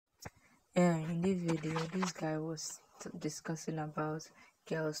Yeah, in this video, this guy was discussing about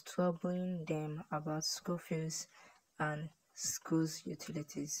girls troubling them about school fees and school's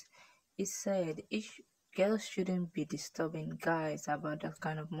utilities. He said girls shouldn't be disturbing guys about that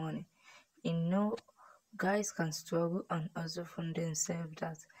kind of money. You know, guys can struggle and also fund themselves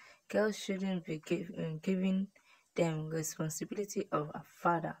that girls shouldn't be giving them responsibility of a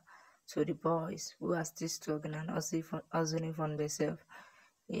father to the boys who are still struggling and also hustling for themselves.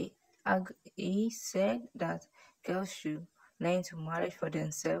 He said that girls should learn to marry for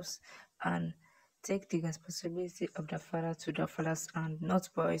themselves and take the responsibility of the father to the fathers and not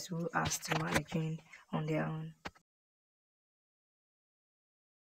boys who are still managing on their own.